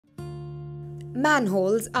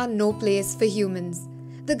Manholes are no place for humans.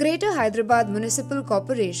 The Greater Hyderabad Municipal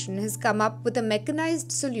Corporation has come up with a mechanized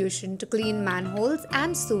solution to clean manholes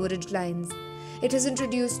and sewerage lines. It has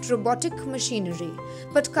introduced robotic machinery,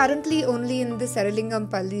 but currently only in the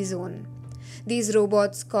Serilingampally zone. These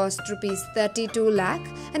robots cost Rs 32 lakh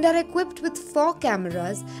and are equipped with 4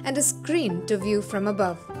 cameras and a screen to view from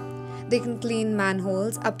above. They can clean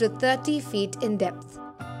manholes up to 30 feet in depth.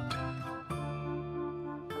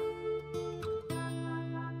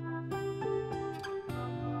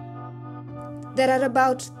 There are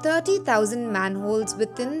about 30,000 manholes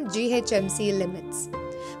within GHMC limits.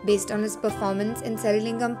 Based on its performance in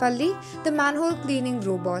Serilingampally, the manhole cleaning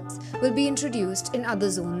robots will be introduced in other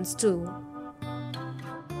zones too.